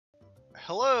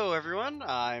Hello everyone,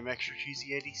 I'm Extra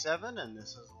Cheesy 87 and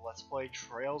this is Let's Play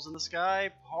Trails in the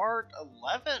Sky Part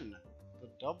 11. The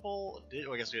double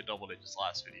well, I guess we had double digits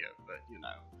last video, but you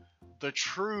know, the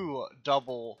true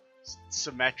double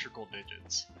symmetrical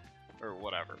digits, or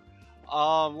whatever.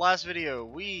 Last video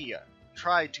we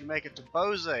tried to make it to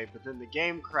Bose, but then the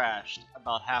game crashed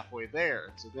about halfway there.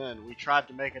 So then we tried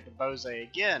to make it to Bose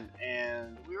again,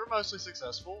 and we were mostly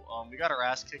successful. We got our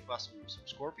ass kicked by some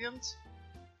scorpions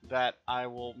that I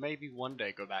will maybe one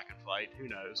day go back and fight. Who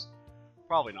knows?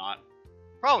 Probably not.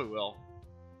 Probably will.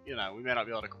 You know, we may not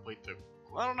be able to complete the...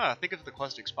 I don't know. I think if the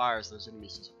quest expires, those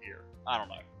enemies disappear. I don't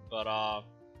know. But, I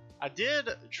did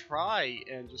try,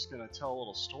 and just gonna tell a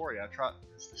little story. I tried...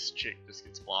 This chick just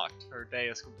gets blocked. Her day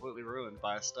is completely ruined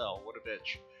by Estelle. What a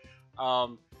bitch.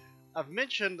 I've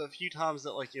mentioned a few times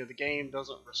that, like, you know, the game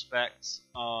doesn't respect,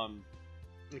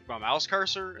 like my mouse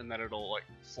cursor, and that it'll like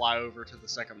fly over to the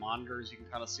second monitor, as you can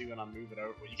kind of see when I move it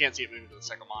over. Well, you can't see it moving to the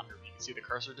second monitor, but you can see the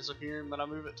cursor disappearing when I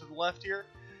move it to the left here.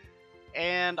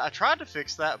 And I tried to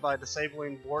fix that by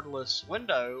disabling borderless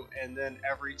window, and then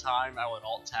every time I would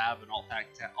alt tab and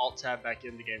alt tab back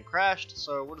in, the game crashed.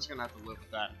 So we're just gonna have to live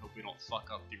with that and hope we don't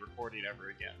fuck up the recording ever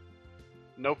again.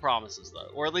 No promises though,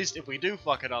 or at least if we do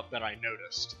fuck it up, that I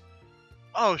noticed.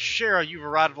 Oh, Shara, you've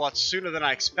arrived a lot sooner than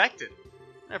I expected.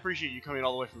 I appreciate you coming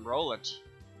all the way from Roland.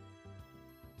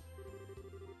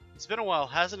 It's been a while,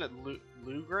 hasn't it,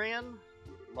 Lugran?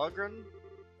 Lugran? I'm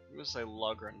gonna say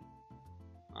Lugran.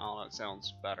 Oh, that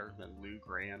sounds better than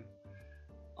Lugran.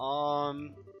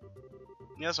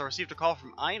 Yes, I received a call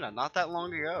from Ina not that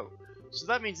long ago. So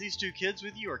that means these two kids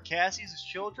with you are Cassie's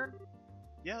children?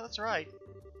 Yeah, that's right.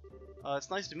 It's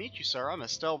nice to meet you, sir. I'm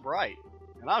Estelle Bright.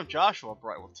 And I'm Joshua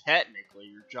Bright. Well, technically,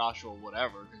 you're Joshua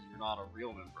whatever, because you're not a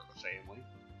real member of the family.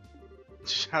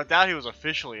 I doubt he was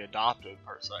officially adopted,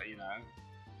 per se, you know.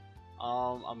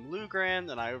 I'm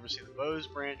Lugran, and I oversee the Bose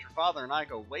branch. Your father and I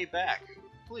go way back.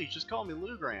 Please, just call me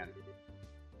Lugran.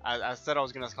 I said I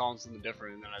was going to call him something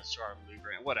different, and then I started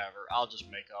Lugran. Whatever, I'll just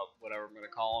make up whatever I'm going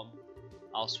to call him.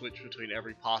 I'll switch between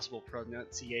every possible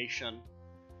pronunciation.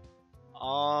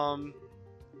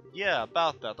 Yeah,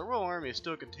 about that. The Royal Army is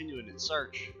still continuing its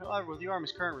search. However, with the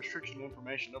Army's current restriction of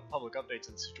information, no public updates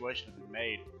on the situation have been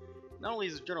made. Not only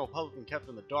is the general public been kept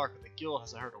in the dark, but the guild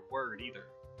hasn't heard a word either.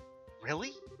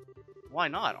 Really? Why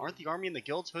not? Aren't the army and the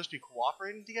guild supposed to be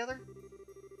cooperating together?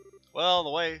 Well,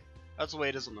 that's the way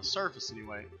it is on the surface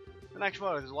anyway. In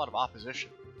actuality, there's a lot of opposition.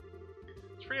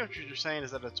 It's pretty much what you're saying is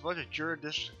that it's a bunch of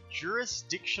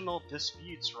jurisdictional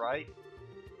disputes, right?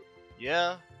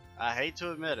 Yeah, I hate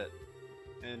to admit it.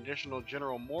 And additional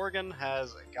General Morgan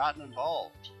has gotten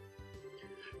involved.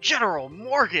 General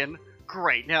Morgan?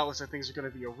 Great, now it looks like things are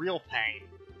going to be a real pain.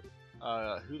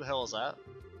 Who the hell is that?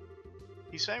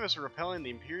 He's famous for repelling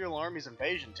the Imperial Army's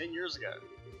invasion 10 years ago.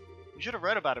 You should have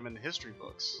read about him in the history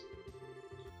books.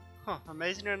 Huh,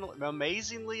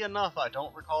 amazingly enough, I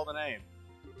don't recall the name.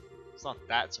 It's not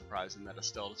that surprising that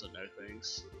Estelle doesn't know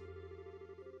things.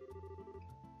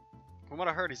 From what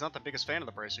I heard, he's not the biggest fan of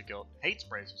the Bracer Guild. Hates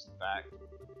bracers, in fact.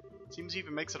 Seems he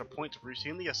even makes it a point to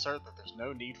routinely assert that there's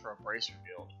no need for a Bracer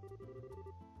Guild.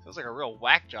 Sounds like a real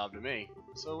whack job to me.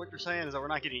 So what you're saying is that we're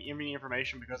not getting any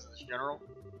information because of this general?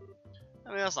 I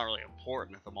mean, that's not really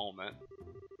important at the moment.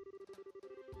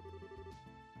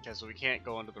 Okay, so we can't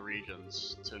go into the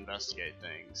regions to investigate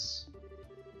things.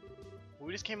 Well,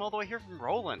 we just came all the way here from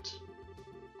Roland.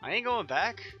 I ain't going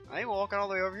back. I ain't walking all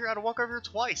the way over here. I had to walk over here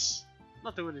twice. I'm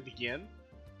not doing it again.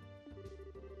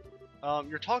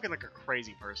 You're talking like a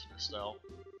crazy person, Estelle.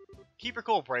 Keep your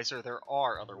cool, Bracer. There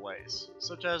are other ways,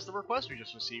 such as the request we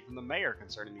just received from the mayor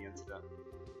concerning the incident.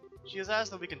 She has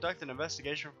asked that we conduct an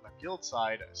investigation from the guild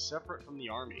side, separate from the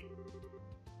army.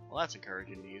 Well, that's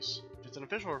encouraging news. If it's an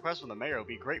official request from the mayor, it would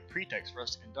be a great pretext for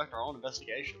us to conduct our own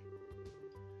investigation.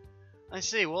 I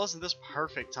see. Well, isn't this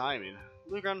perfect timing?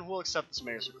 Lugran will accept this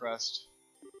mayor's request.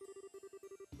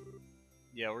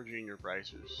 Yeah, we're junior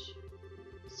bracers.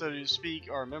 So to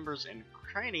speak, our members in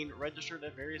training registered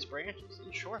at various branches.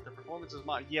 In short, the performance is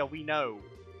mine. Yeah, we know.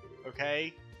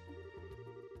 Okay?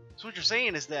 So what you're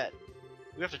saying is that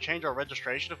we have to change our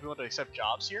registration if we want to accept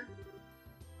jobs here?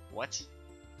 What?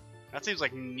 That seems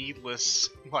like needless,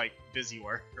 like, busy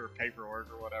work or paperwork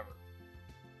or whatever.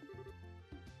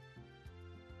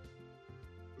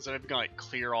 So we're gonna, like,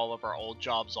 clear all of our old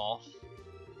jobs off.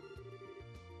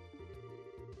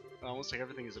 Looks like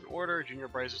everything is in order. Junior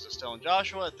Bracers, Estelle, and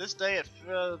Joshua. At this day at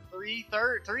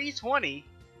 3:20,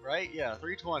 right? Yeah,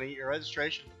 3:20. Your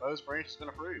registration for the Bose branch has been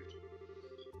approved.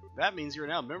 That means you are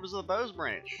now members of the Bose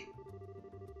branch.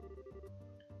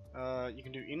 You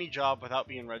can do any job without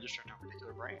being registered to a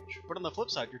particular branch. But on the flip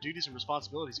side, your duties and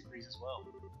responsibilities increase as well.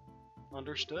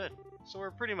 Understood. So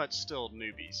we're pretty much still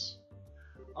newbies.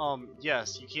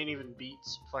 Yes, you can't even beat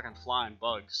some fucking flying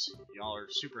bugs. Y'all are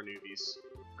super newbies.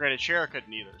 Granted, Shara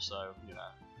couldn't either, so, you know.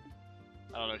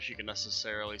 I don't know if she can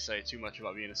necessarily say too much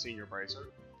about being a senior bracer.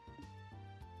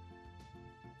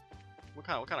 What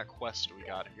kind of quest do we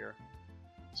got here?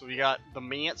 So we got the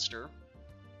monster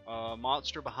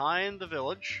behind the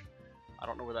village. I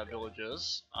don't know where that village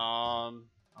is. I'm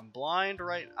blind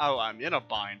right. Oh, I'm in a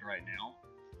bind right now.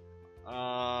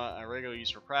 A regular use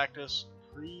for practice.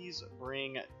 Please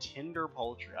bring tender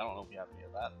poultry. I don't know if we have any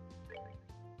of that.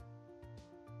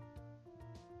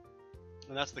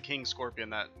 And that's the king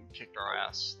scorpion that kicked our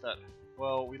ass.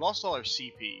 Well, we lost all our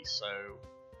CP, so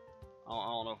I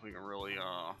don't know if we can really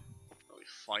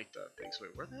fight that thing. So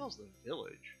wait, where the hell is the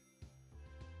village?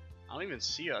 I don't even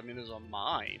see it. I mean, there's a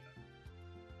mine.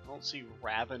 I don't see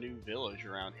Ravenue Village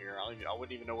around here. I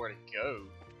wouldn't even know where to go.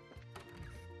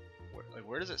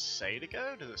 Where does it say to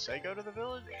go? Does it say go to the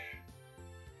village?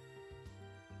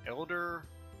 Elder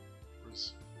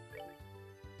was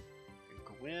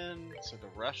Gwen. So the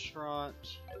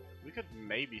restaurant. We could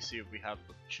maybe see if we have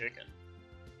the chicken.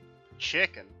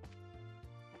 Chicken.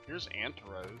 Here's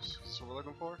Anteros. Is this what we're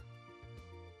looking for?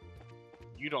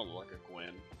 You don't look like a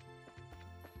Gwen.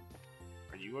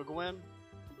 Are you a Gwen?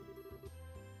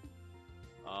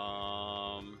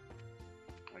 Are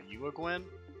you a Gwen?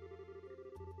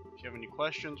 If you have any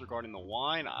questions regarding the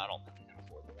wine, I don't think you can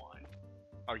afford the wine.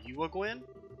 Are you a Gwen?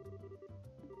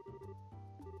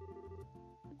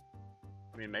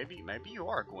 I mean, maybe you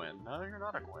are a Gwen. No, you're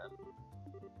not a Gwen.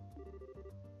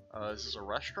 Is this a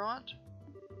restaurant?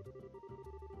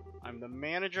 I'm the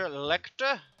manager,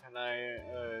 Lecter, and I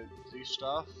do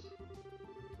stuff.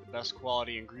 The best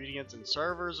quality ingredients and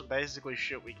servers, basically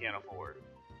shit we can't afford.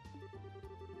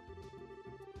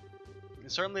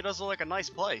 It certainly does look like a nice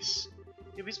place.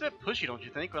 Yeah, but it's a bit pushy, don't you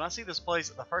think? When I see this place,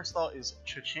 the first thought is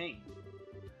cha-ching.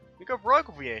 We go broke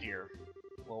if we ate here.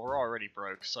 Well, we're already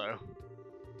broke, so.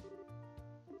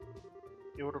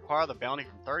 It would require the bounty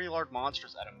from 30 large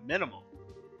monsters at a minimum.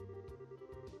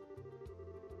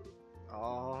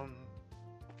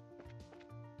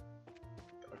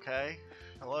 Okay.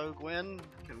 Hello, Gwen?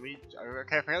 Can we...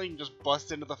 Okay, apparently you can just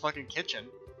bust into the fucking kitchen.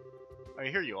 Oh,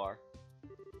 here you are.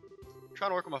 I'm trying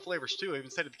to work on my flavors too. I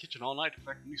even stayed at the kitchen all night to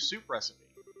perfect a new soup recipe.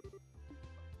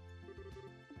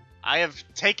 I have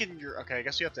taken your... Okay, I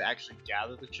guess you have to actually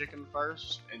gather the chicken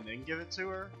first and then give it to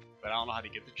her. But I don't know how to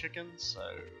get the chicken, so...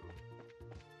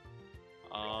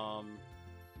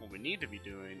 What we need to be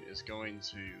doing is going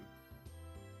to...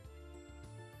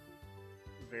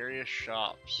 various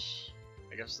shops.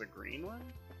 I guess the green one?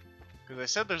 Because they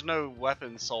said there's no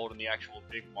weapons sold in the actual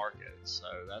big market, so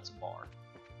that's a bar.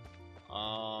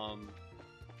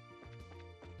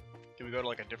 Can we go to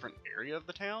like a different area of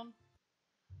the town?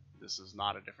 This is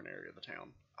not a different area of the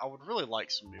town. I would really like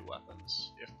some new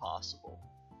weapons, if possible.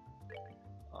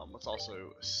 Let's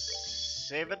also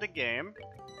save it the game.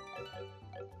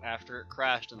 After it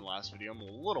crashed in the last video, I'm a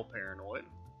little paranoid.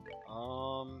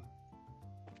 Are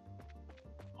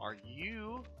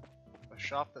you a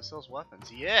shop that sells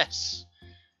weapons? Yes!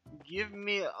 Give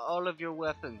me all of your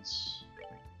weapons.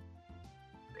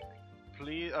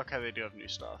 Please. Okay, they do have new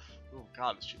stuff. Oh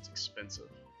god, this shit's expensive.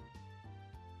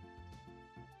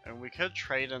 And we could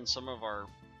trade in some of our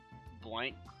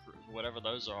blank, whatever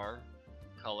those are,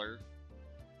 color.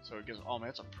 So it gives. Oh man,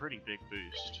 it's a pretty big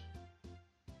boost.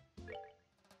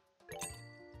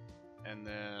 And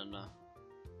then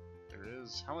there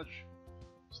is how much?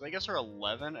 So they guess her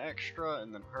 11 extra,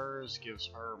 and then hers gives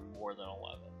her more than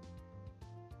 11.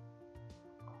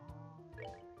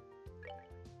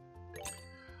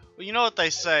 Well, you know what they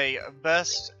say,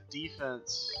 best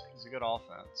defense is a good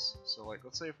offense. So like,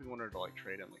 let's say if we wanted to like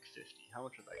trade in like 50, how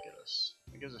much would that get us?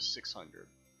 It gives us 600.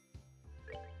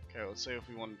 Okay, let's say if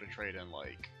we wanted to trade in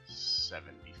like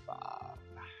 75.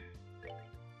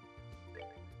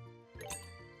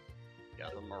 Yeah,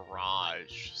 the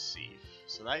Mirage Thief.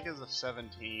 So that gives us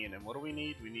 17, and what do we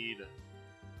need? We need...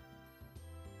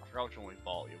 I forgot which one we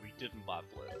bought. Yeah, we didn't buy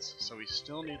Blitz. So we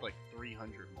still need like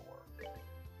 300 more.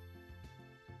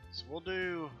 So we'll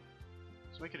do...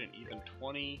 Let's make it an even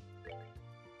 20,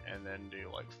 and then do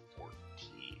like 14 to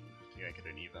make it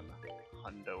an even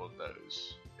hundo of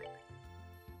those.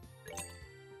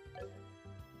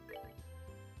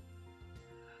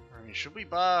 I mean, should we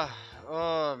buy...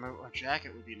 a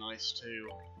jacket would be nice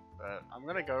too. But I'm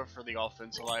gonna go for the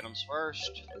offensive items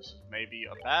first. This is maybe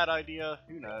a bad idea,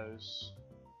 who knows.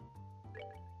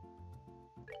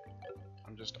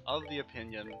 I'm just of the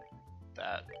opinion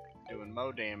that doing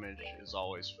mo damage is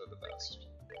always for the best.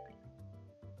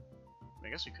 I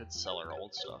guess we could sell our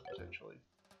old stuff potentially.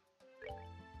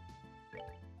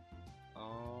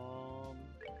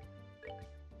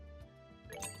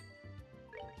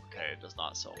 Okay, it does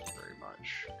not sell for very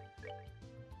much.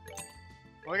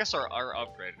 Well, I guess our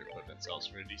upgraded equipment sells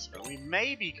for a decent amount. We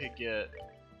maybe could get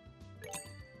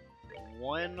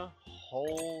one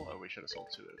whole. Oh, we should have sold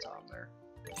 2 at a time there.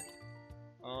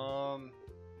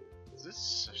 Is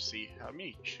this? See, how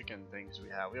many chicken things do we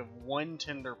have? We have 1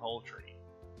 tender poultry.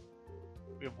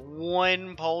 We have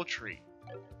 1 poultry.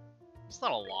 It's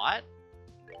not a lot.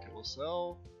 Okay, we'll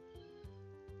sell.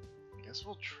 I guess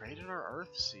we'll trade in our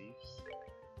earth seeds.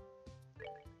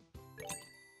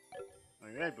 I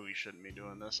mean, maybe we shouldn't be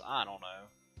doing this. I don't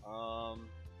know.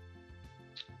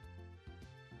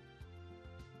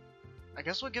 I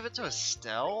guess we'll give it to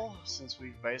Estelle, since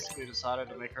we've basically decided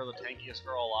to make her the tankiest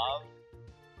girl alive.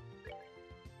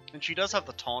 And she does have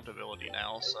the taunt ability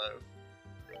now, so...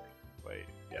 Wait,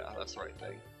 yeah, that's the right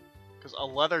thing. Because a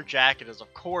leather jacket is,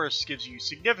 of course, gives you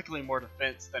significantly more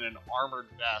defense than an armored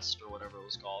vest, or whatever it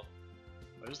was called.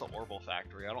 There's the Orbital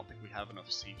Factory. I don't think we have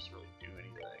enough seeds to really do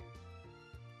anything.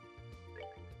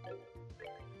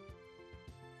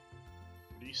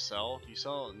 Do you sell? Do you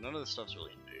sell? None of this stuff's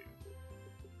really new.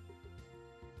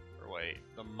 Or wait,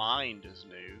 the mind is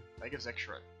new. That gives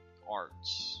extra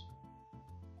arts.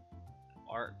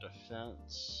 Art,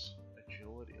 defense,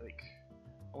 agility. Like,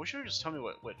 I wish you would just tell me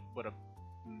what a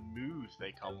move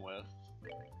they come with.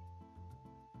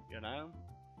 You know?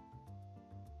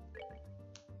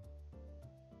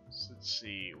 So let's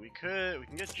see. We can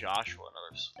get Joshua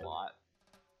another slot.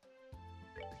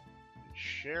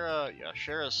 Shara, yeah,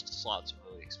 Shara's slots are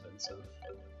really expensive.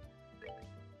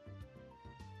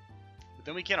 But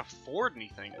then we can't afford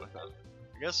anything with it.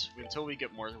 I guess until we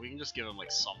get more, we can just give him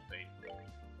like something.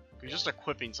 Because just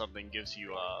equipping something gives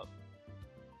you,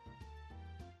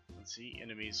 let's see,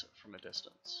 enemies from a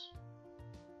distance.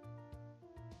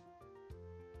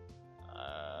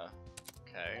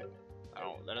 Okay.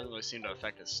 That doesn't really seem to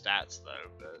affect his stats though,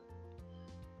 but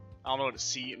I don't know what to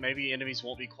see. Maybe enemies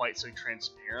won't be quite so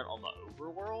transparent on the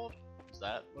overworld? Is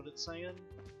that what it's saying?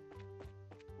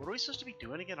 What are we supposed to be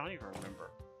doing again? I don't even remember.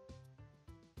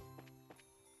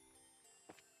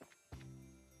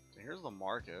 So here's the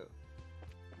market.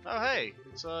 Oh hey,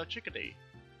 it's Chickadee.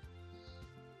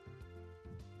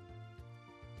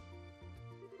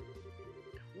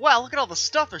 Wow, look at all the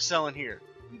stuff they're selling here.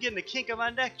 I'm getting a kink in my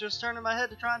neck just turning my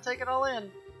head to try and take it all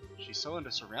in. She's so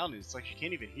into surroundings, it's like she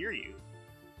can't even hear you.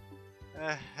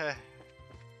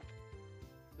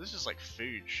 This is like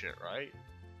food shit, right?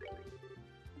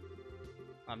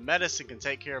 A medicine can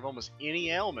take care of almost any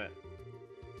ailment.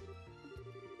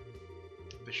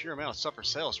 The sheer amount of stuff for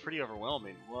sale is pretty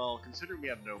overwhelming. Well, considering we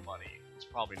have no money, it's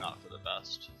probably not for the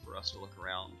best for us to look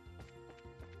around.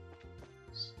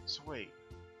 So wait.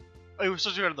 Oh, we're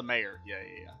supposed to go to the mayor. Yeah,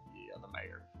 the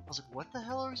mayor. I was like, what the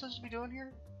hell are we supposed to be doing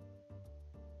here?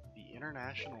 The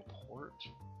international port?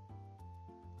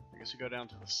 I guess we go down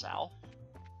to the south.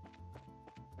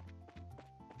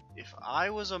 If I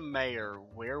was a mayor,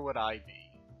 where would I be?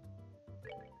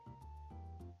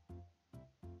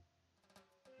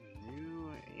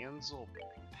 New Ansel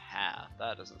Path.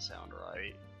 That doesn't sound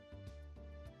right.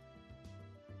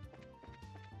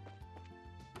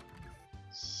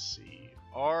 Let's see.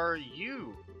 Are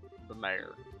you the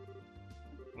mayor?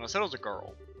 Well, I said it was a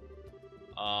girl.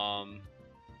 Are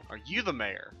you the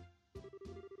mayor?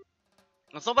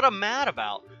 That's not what I'm mad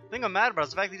about. The thing I'm mad about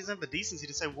is the fact that he doesn't have the decency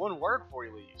to say one word before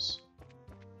he leaves.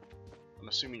 I'm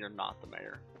assuming you're not the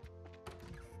mayor.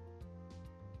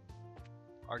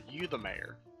 Are you the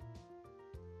mayor?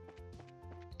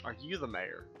 Are you the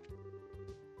mayor?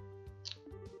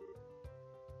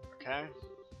 Okay.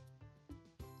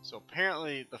 So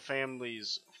apparently the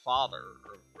family's father,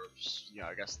 or you know,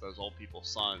 I guess those old people's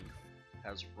son,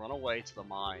 has run away to the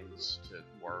mines to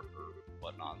work or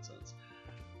what nonsense.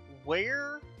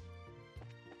 Where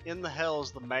in the hell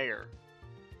is the mayor?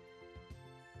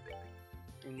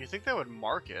 And you think they would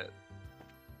mark it?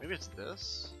 Maybe it's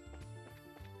this?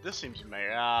 This seems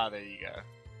mayor. Ah, there you go.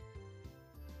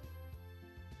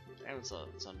 Damn, it's a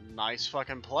nice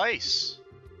fucking place.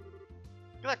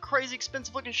 Look at that crazy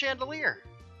expensive looking chandelier.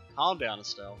 Calm down,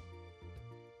 Estelle.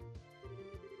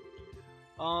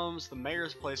 Is the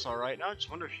mayor's place alright? Now I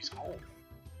just wonder if she's home.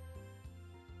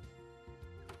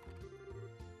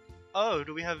 Oh,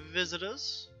 do we have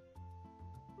visitors?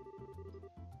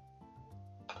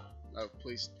 Oh,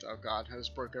 please. Oh god, I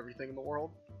just broke everything in the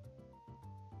world.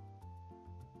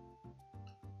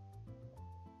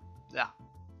 Yeah.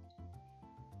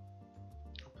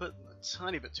 I'll put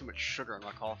tiny bit too much sugar in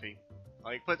my coffee.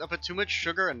 Like, I put too much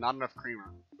sugar and not enough creamer.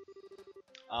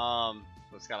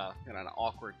 So it's got an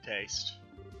awkward taste.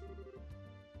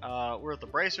 We're at the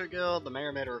Bracer Guild. The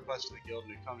mayor made a request to the guild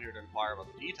and we've come here to inquire about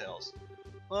the details.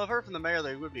 Well, I've heard from the mayor that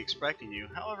he would be expecting you.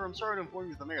 However, I'm sorry to inform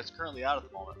you that the mayor is currently out at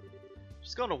the moment.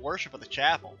 She's going to worship at the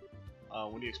chapel.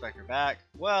 When do you expect her back?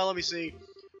 Well, let me see.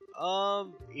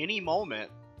 Any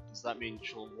moment. Does that mean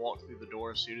she'll walk through the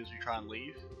door as soon as we try and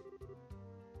leave?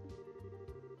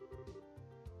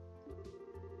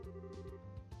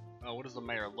 What does the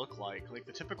mayor look like? Like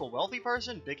the typical wealthy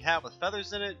person? Big hat with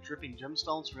feathers in it, dripping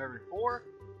gemstones from every pore?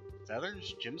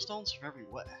 Feathers? Gemstones from every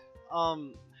what?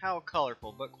 How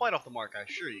colorful, but quite off the mark, I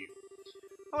assure you.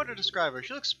 How would I describe her?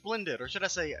 She looks splendid, or should I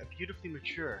say, beautifully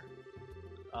mature.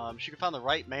 She could find the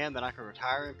right man, then I could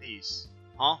retire in peace.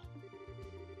 Huh?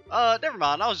 Never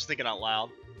mind, I was just thinking out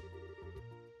loud.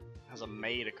 Has a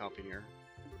maid accompany her.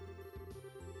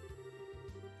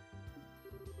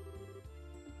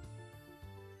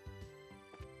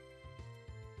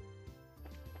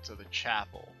 To the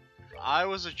chapel. If I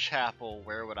was a chapel,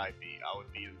 where would I be? I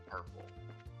would be in purple.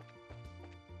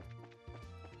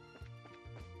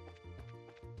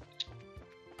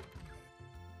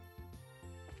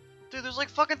 Dude, there's like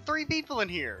fucking 3 people in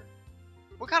here.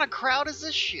 What kind of crowd is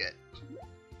this shit?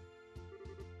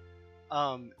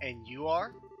 And you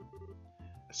are?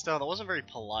 Estelle, that wasn't very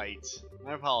polite.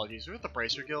 My apologies. We're with the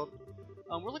Bracer Guild.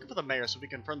 We're looking for the mayor so we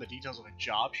can confirm the details of a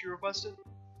job she requested.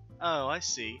 Oh, I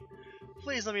see.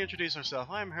 Please let me introduce myself.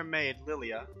 I am her maid,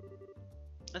 Lilia.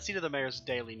 Let's see to the mayor's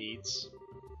daily needs.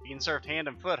 Being served hand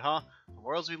and foot, huh? The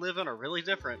worlds we live in are really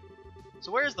different.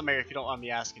 So where is the mayor, if you don't mind me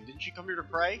asking? Didn't she come here to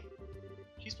pray?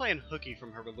 She's playing hooky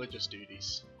from her religious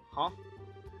duties. Huh?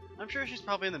 I'm sure she's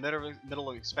probably in the middle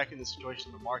of expecting the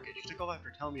situation in the market. She took off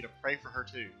after telling me to pray for her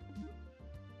too.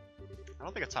 I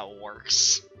don't think that's how it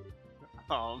works.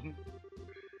 Doesn't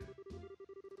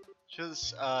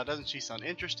she sound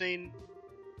interesting?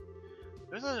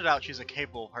 There's no doubt she's a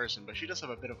capable person, but she does have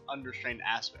a bit of understrained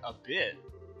aspect. A bit?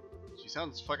 She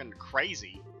sounds fucking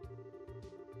crazy.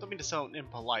 Don't mean to sound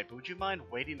impolite, but would you mind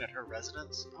waiting at her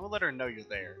residence? I will let her know you're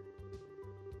there.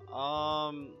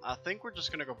 I think we're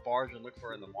just gonna go barge and look for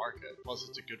her in the market. Plus,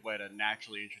 it's a good way to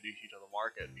naturally introduce you to the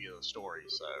market via the story,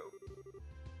 so...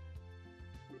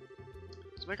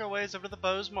 Let's make our ways over to the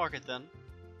Bose market, then.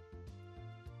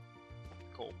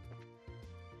 Cool.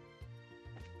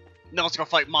 Now let's go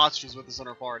fight monsters with us in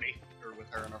our party. Or with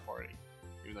her in our party.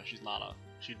 Even though she's not a...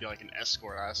 She'd be like an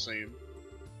escort, I assume.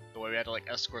 The way we had to, like,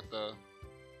 escort the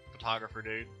photographer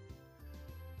dude.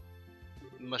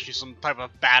 Unless she's some type of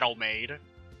battle maid.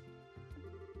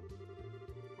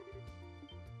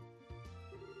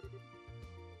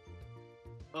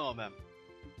 Oh, man.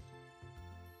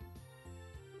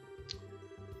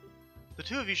 The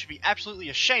two of you should be absolutely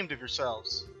ashamed of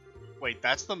yourselves. Wait,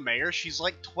 that's the mayor? She's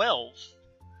like 12.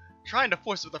 Trying to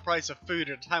force up the price of food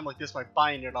at a time like this by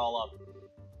buying it all up.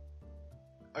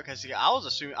 Okay, see,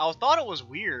 I thought it was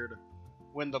weird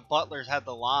when the butlers had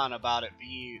the line about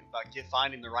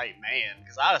finding the right man,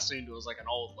 because I assumed it was like an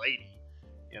old lady,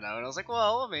 you know, and I was like,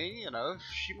 well, I mean, you know, if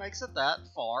she makes it that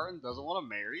far and doesn't want to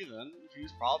marry, then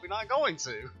she's probably not going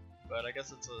to. But I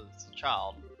guess it's a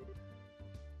child.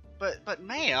 But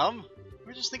ma'am,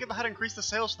 we're just thinking about how to increase the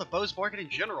sales for the Bose market in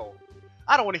general.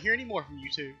 I don't want to hear any more from you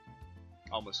two.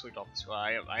 I almost clicked off the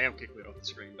screen. I am kicking it off the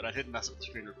screen, but I didn't mess up the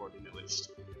screen recording at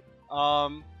least.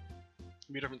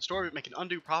 Be a different story, but making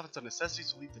undue profits on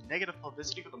necessities will lead to negative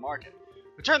publicity for the market.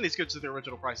 Return these goods to their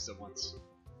original prices at once.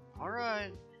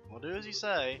 Alright, we'll do as you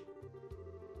say.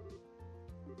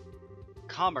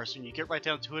 Commerce, when you get right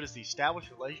down to it, is the established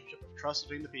relationship of trust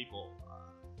between the people.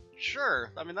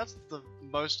 Sure, I mean, that's the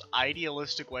most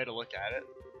idealistic way to look at it.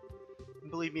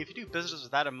 And believe me, if you do business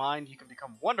with that in mind, you can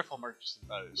become wonderful merchants in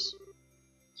those.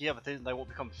 Yeah, but then they won't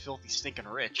become filthy, stinking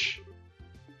rich.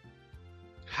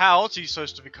 How else are you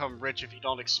supposed to become rich if you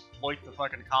don't exploit the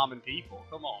fucking common people?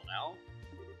 Come on now.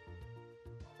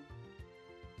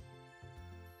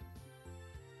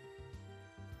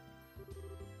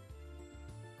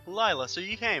 Lila, so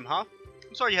you came, huh?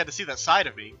 I'm sorry you had to see that side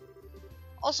of me.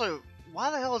 Also,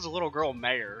 why the hell is a little girl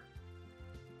mayor?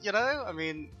 You know, I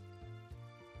mean,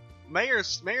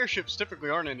 mayorships typically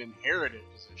aren't an inherited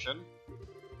position.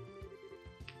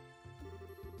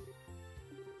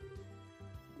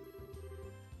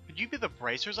 Could you be the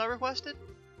bracers I requested?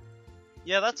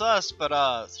 Yeah, that's us, but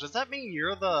so does that mean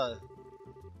you're the...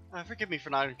 forgive me for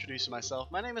not introducing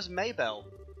myself. My name is Maybell.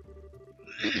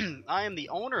 I am the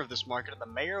owner of this market and the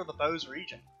mayor of the Bose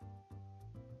region.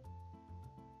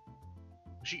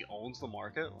 She owns the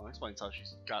market? Well, that explains how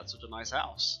she's got such a nice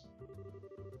house.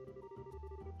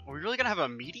 Are we really gonna have a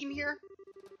meeting here?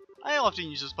 I often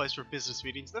use this place for business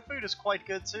meetings. The food is quite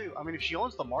good too. I mean, if she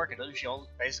owns the market, doesn't she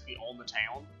basically own the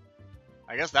town?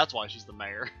 I guess that's why she's the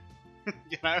mayor.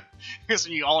 You know? Because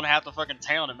when you own half the fucking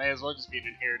town, it may as well just be an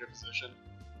inherited position.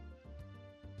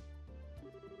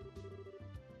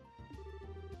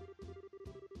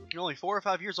 You're only 4 or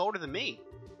 5 years older than me.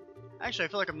 Actually, I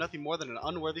feel like I'm nothing more than an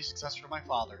unworthy successor to my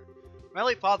father. My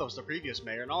late father was the previous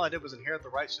mayor, and all I did was inherit the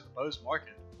rights to the Bose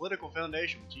market, the political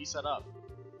foundation which he set up.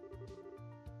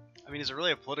 I mean, is it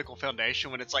really a political foundation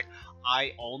when it's like,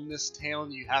 I own this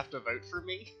town, you have to vote for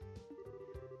me?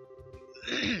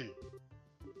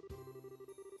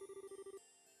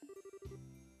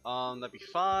 That'd be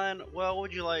fine. Well, what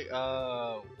would you like,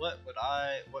 I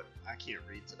can't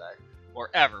read today. Or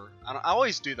ever. I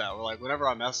always do that, where like, whenever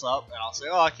I mess up, and I'll say,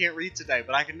 oh, I can't read today,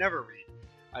 but I can never read.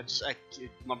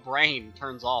 My brain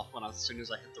turns off as soon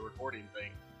as I hit the recording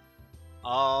thing.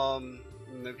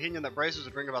 The opinion that bracers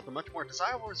would bring about the much more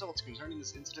desirable results concerning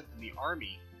this incident than the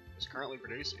army is currently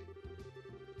producing.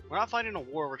 We're not fighting a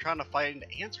war, we're trying to find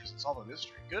answers and solve a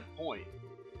mystery. Good point.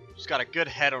 She's got a good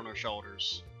head on her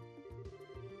shoulders.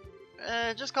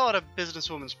 Just call it a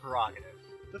businesswoman's prerogative.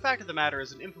 The fact of the matter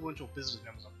is, an influential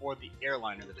businessman was aboard the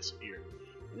airliner that disappeared.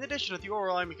 In addition, if the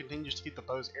Royal Army continues to keep the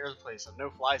Bose airspace a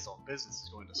no-fly zone, business is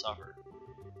going to suffer.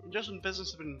 And just when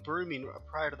business has been booming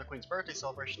prior to the Queen's birthday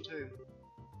celebration, too.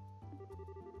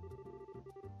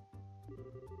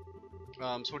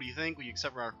 So what do you think? Will you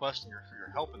accept my request for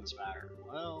your help in this matter?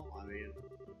 Well, I mean,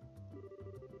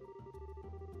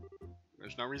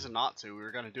 there's no reason not to. We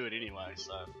were going to do it anyway,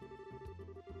 so.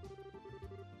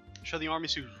 Show the army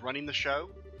who's running the show?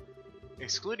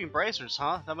 Excluding bracers,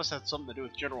 huh? That must have something to do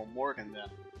with General Morgan, then.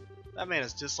 That man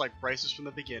has disliked bracers from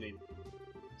the beginning.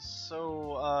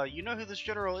 So, you know who this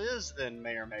general is, then,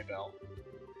 Mayor Maybell?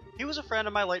 He was a friend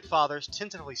of my late father's,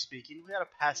 tentatively speaking. We had a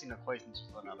passing acquaintance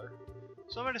with one another.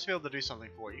 So I might just be able to do something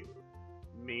for you.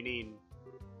 Meaning,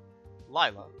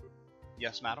 Lila.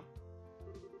 Yes, madam?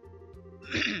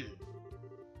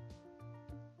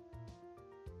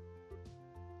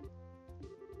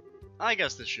 I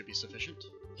guess this should be sufficient.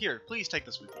 Here, please take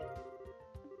this with you.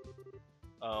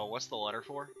 What's the letter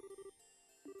for?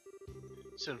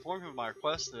 To inform him of my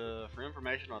request for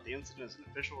information about the incident as an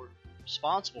official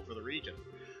responsible for the region.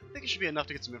 I think it should be enough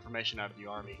to get some information out of the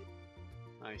army.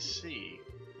 I see.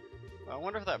 I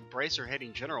wonder if that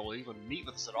bracer-hating general will even meet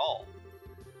with us at all.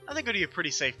 I think it would be a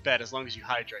pretty safe bet as long as you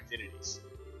hide your identities.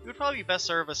 You would probably be best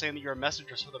served by saying that you're a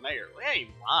messenger for the mayor. We ain't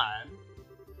lying.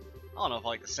 I don't know if I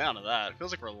like the sound of that. It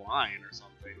feels like we're lying or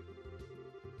something.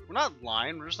 We're not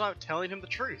lying, we're just not telling him the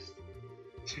truth.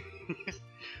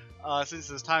 Since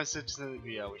it's time sensitive,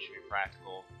 yeah, we should be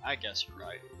practical. I guess you're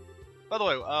right. By the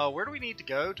way, where do we need to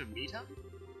go to meet him?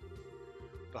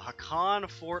 The Hakan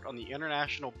Fort on the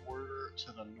international border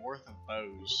to the north of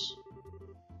Bose.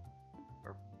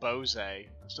 Or Bose. I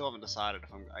still haven't decided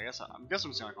if I guess I'm just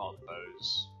gonna call it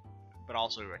Bose. But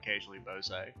also occasionally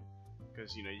Bose.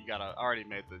 Because, you know, you gotta, I already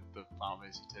made the Final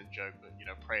Fantasy X joke, but, you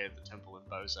know, pray at the temple in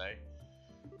Bose.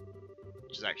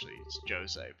 Which is actually, it's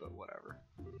Jose, but whatever.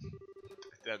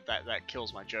 That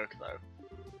kills my joke, though.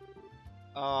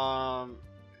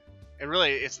 And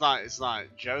really, it's not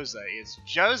Jose, it's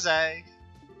Jose!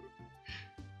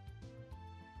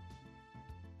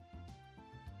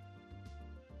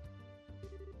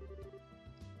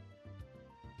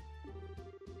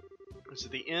 It's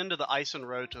at the end of the Ison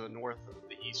Road to the north of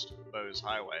the East Bose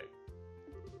Highway.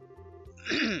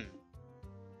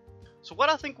 So what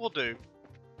I think we'll do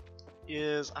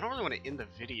is, I don't really want to end the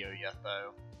video yet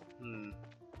though.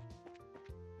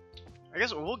 I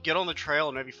guess we'll get on the trail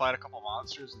and maybe fight a couple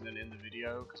monsters and then end the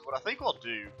video. Because what I think we'll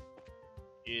do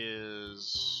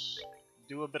is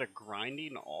do a bit of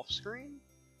grinding off screen.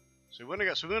 So we're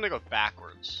gonna go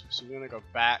backwards. So we're gonna go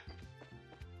back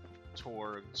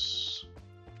towards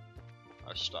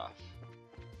our stuff.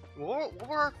 What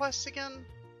were our quests again?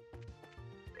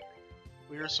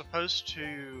 We were supposed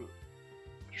to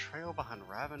trail behind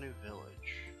Ravenue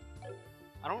Village.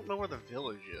 I don't know where the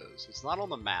village is. It's not on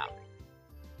the map.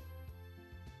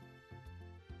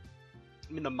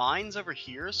 I mean, the mine's over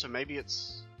here, so maybe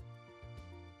it's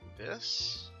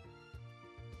this?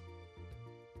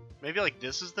 Maybe like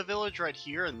this is the village right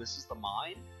here and this is the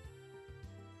mine?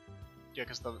 Yeah,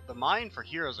 because the mine for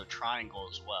here is a triangle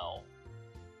as well.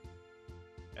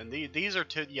 And these are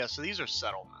so these are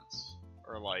settlements.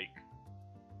 Or like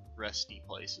resty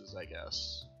places, I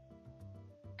guess.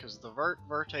 Because the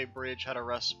Verte Bridge had a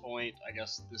rest point. I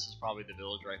guess this is probably the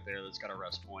village right there that's got a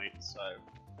rest point, so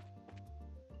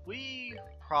we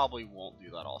probably won't do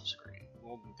that off screen.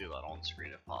 We'll do that on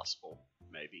screen if possible,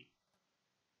 maybe.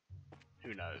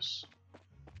 Who knows?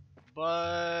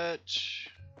 But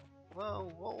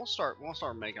well, we'll start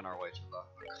making our way to the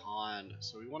con.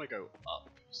 So we want to go up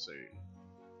soon.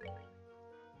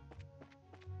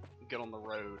 Get on the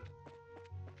road.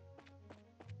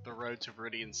 The road to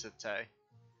Viridian City.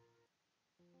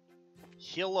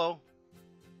 Hello.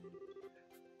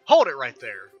 Hold it right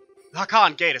there. The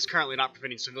Hakan Gate is currently not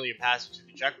preventing civilian passage to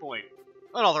the checkpoint.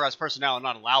 Unauthorized personnel are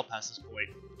not allowed past this point.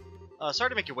 Sorry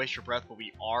to make you waste your breath, but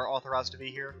we are authorized to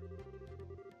be here.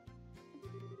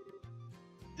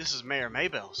 This is Mayor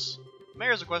Maybells. The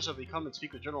mayor has requested that we come and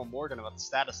speak with General Morgan about the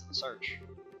status of the search.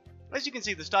 As you can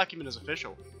see, this document is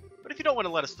official. But if you don't want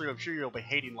to let us through, I'm sure you'll be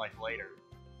hating life later.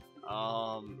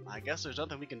 I guess there's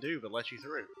nothing we can do but let you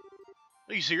through.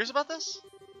 Are you serious about this?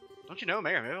 Don't you know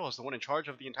Mayor Maybells is the one in charge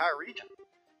of the entire region?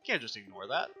 You can't just ignore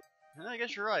that. I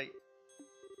guess you're right.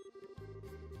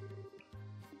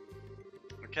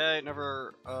 Okay,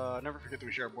 never forget that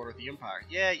we share a border with the Empire.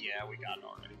 Yeah, we got it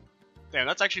already. Damn,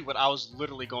 that's actually what I was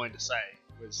literally going to say.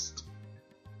 Was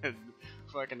and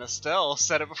fucking Estelle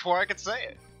said it before I could say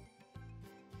it.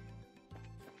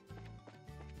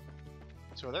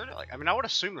 So are there like, I mean, I would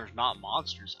assume there's not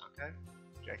monsters. Okay,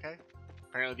 JK.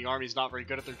 Apparently the army's not very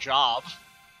good at their job.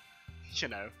 You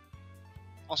know.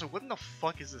 Also, what in the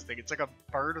fuck is this thing? It's like a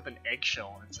bird with an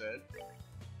eggshell on its head.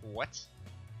 What?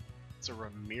 It's a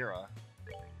Ramira.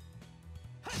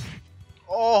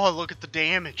 Oh, look at the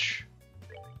damage.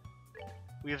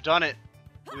 We have done it.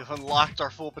 We have unlocked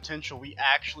our full potential. We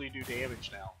actually do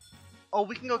damage now. Oh,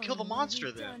 we can go kill the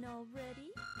monster then.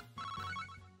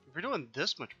 If we're doing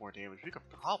this much more damage, we could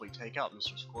probably take out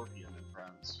Mr. Scorpion and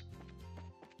friends.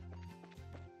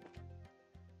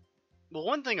 Well,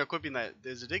 one thing equipping that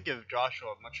is it did give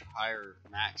Joshua a much higher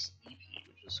max EP,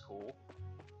 which is cool.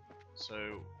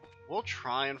 So we'll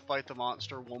try and fight the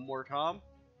monster one more time.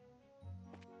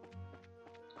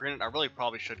 Granted, I really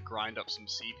probably should grind up some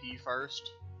CP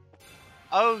first.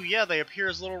 Oh yeah, they appear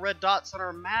as little red dots on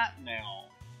our map now.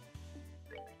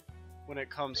 When it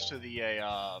comes to the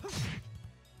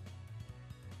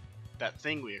that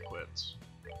thing we equipped.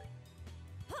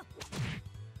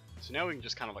 So now we can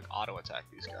just kind of like auto attack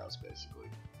these guys, basically.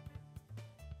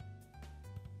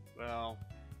 Well.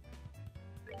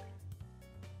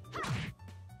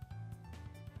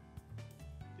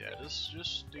 Yeah,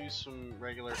 just do some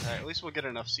regular attack. At least we'll get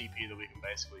enough CP that we can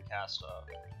basically cast a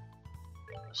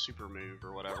super move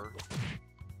or whatever.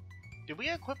 Did we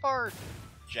equip our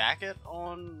jacket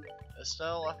on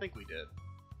Estelle? I think we did.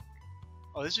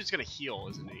 Oh, this dude's gonna heal,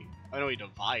 isn't he? I know he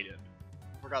divided.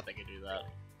 I forgot they could do that.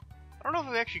 I don't know if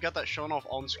we actually got that shown off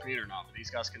on screen or not, but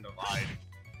these guys can divide.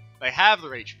 They have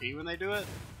their HP when they do it,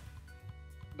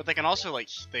 but they can also like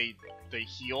they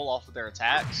heal off of their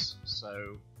attacks.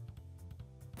 So.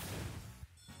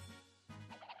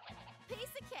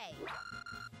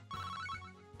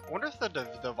 I wonder if the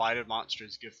divided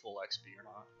monsters give full XP or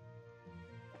not.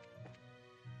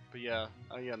 But yeah,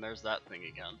 oh yeah, and there's that thing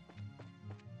again.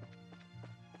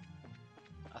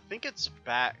 I think it's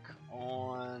back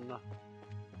on.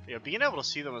 Yeah, being able to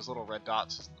see them as little red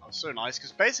dots is so nice,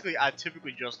 because basically I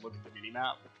typically just look at the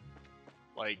minimap.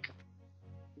 Like,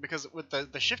 because with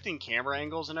the shifting camera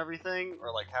angles and everything,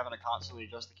 or like having to constantly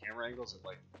adjust the camera angles, it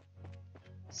like,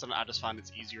 sometimes I just find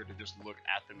it's easier to just look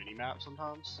at the minimap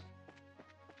sometimes.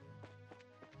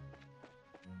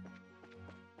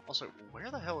 Also, where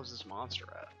the hell is this monster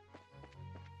at?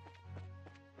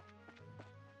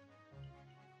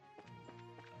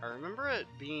 I remember it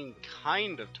being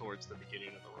kind of towards the beginning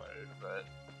of the road, but...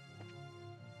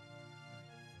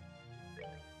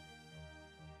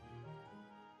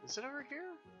 Is it over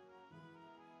here?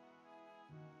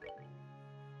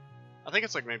 I think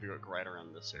it's like maybe like right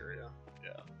around this area.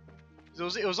 Yeah.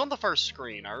 It was on the first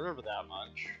screen, I remember that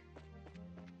much.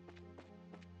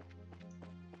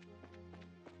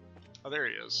 Oh, there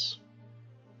he is.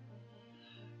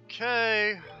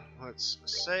 Okay, let's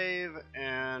save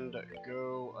and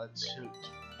go attempt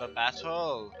the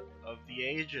Battle of the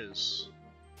Ages.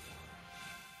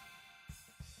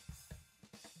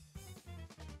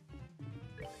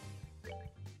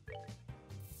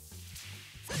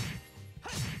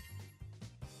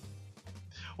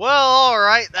 Well,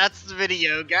 alright, that's the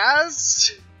video,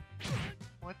 guys.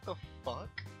 What the fuck?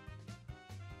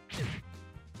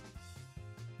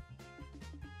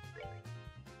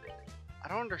 I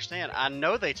don't understand. I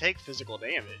know they take physical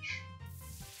damage.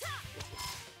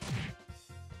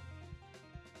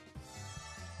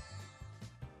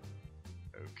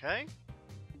 Okay.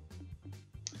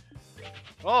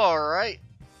 Alright.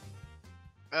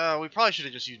 We probably should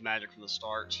have just used magic from the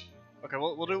start. Okay,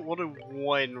 we'll do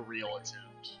one real attempt.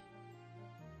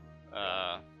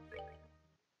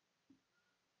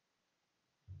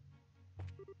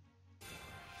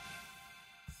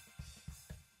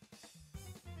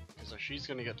 So she's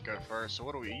gonna get to go first. So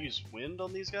what do we use? Wind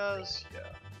on these guys? Yeah.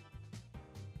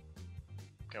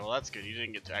 Okay, well that's good. You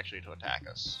didn't get to actually to attack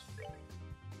us.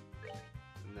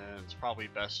 And then it's probably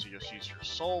best to just use your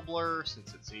Soul Blur,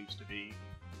 since it seems to be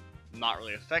not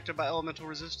really affected by elemental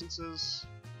resistances.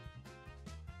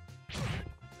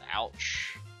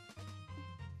 Ouch.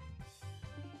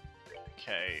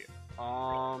 Okay,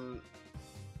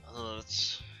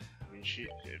 it's, I mean,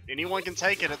 if anyone can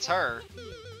take it, it's her.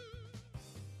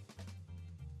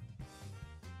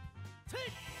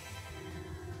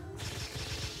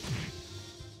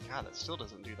 God, that still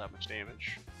doesn't do that much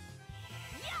damage.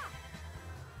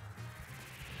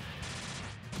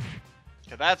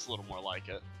 Okay, that's a little more like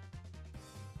it.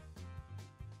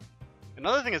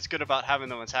 Another thing that's good about having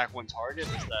them attack one target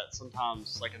is that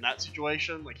sometimes, like in that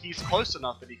situation, like he's close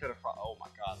enough that he could have. Oh my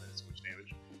god, that is so much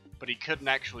damage. But he couldn't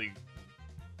actually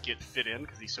fit in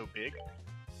because he's so big.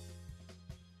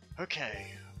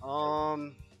 Okay,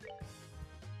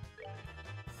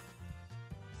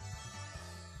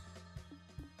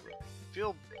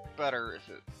 feel better if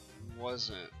it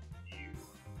wasn't you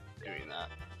doing that.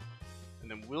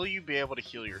 And then will you be able to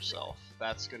heal yourself?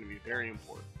 That's going to be very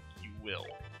important. You will.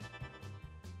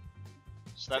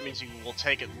 So that means you will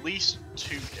take at least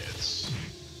 2 hits.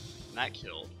 And that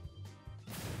killed.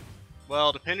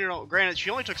 Well, depending on... Granted, she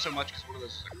only took so much because one of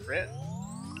those was a crit.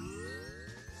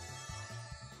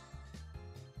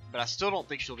 But I still don't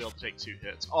think she'll be able to take 2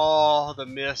 hits. Oh, the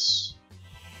miss.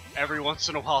 Every once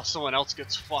in a while, someone else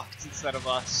gets fucked instead of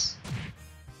us.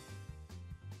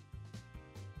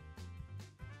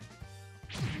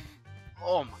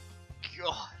 Oh my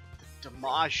god, the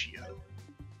DiMaggio.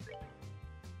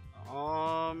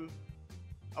 Oh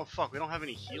fuck, we don't have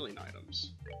any healing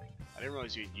items. I didn't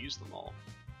realize you had used them all.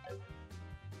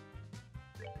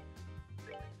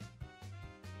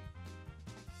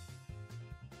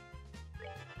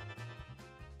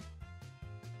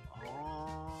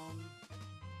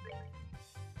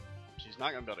 She's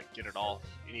not gonna be able to get it off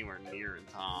anywhere near in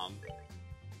time.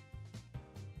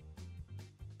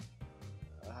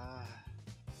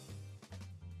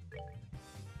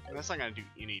 That's not gonna do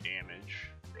any damage.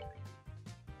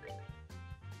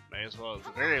 May as well, at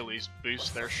the very least,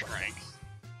 boost their strength.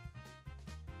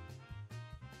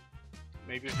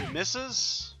 Maybe if it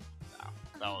misses? No,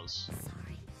 that was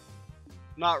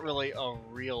not really a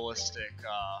realistic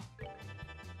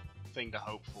thing to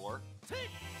hope for.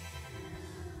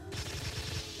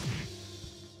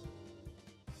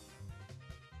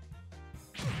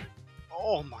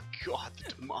 Oh my god,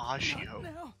 the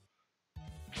DiMaggio.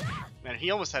 Man,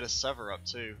 he almost had a sever up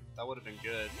too. That would have been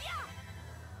good.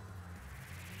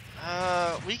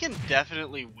 We can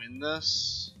definitely win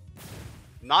this.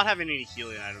 Not having any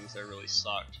healing items there really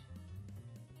sucked.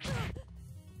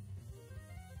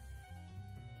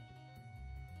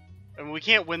 I mean, we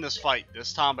can't win this fight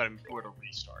this time, but if we were to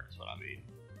restart is what I mean.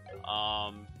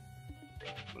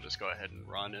 We'll just go ahead and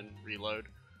run and reload.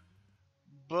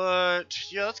 But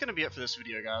yeah, that's gonna be it for this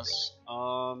video, guys.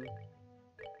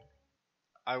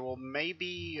 I will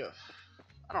maybe,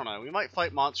 I don't know, we might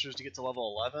fight monsters to get to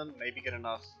level 11, maybe get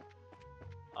enough,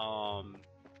 I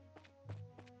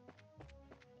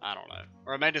don't know.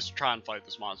 Or I may just try and fight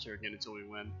this monster again until we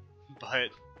win. But,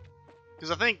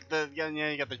 because I think yeah,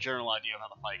 you got the general idea of how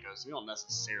the fight goes. We don't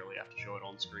necessarily have to show it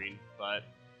on screen. But,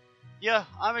 yeah,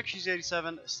 I'm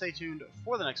XGZ87. Stay tuned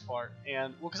for the next part.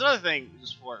 And, well, because another thing,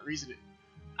 just for a reason,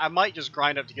 I might just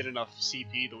grind up to get enough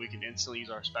CP that we can instantly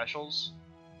use our specials.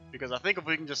 Because I think if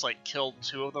we can just like kill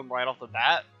 2 of them right off the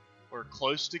bat, or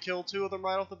close to kill 2 of them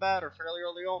right off the bat, or fairly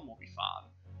early on, we'll be fine.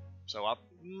 So I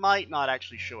might not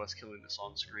actually show us killing this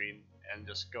on screen, and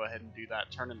just go ahead and do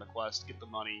that, turn in the quest, get the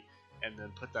money, and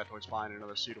then put that towards buying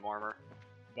another suit of armor.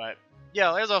 But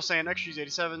yeah, as I was saying,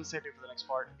 XGZ87, stay tuned for the next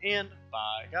part, and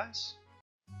bye guys.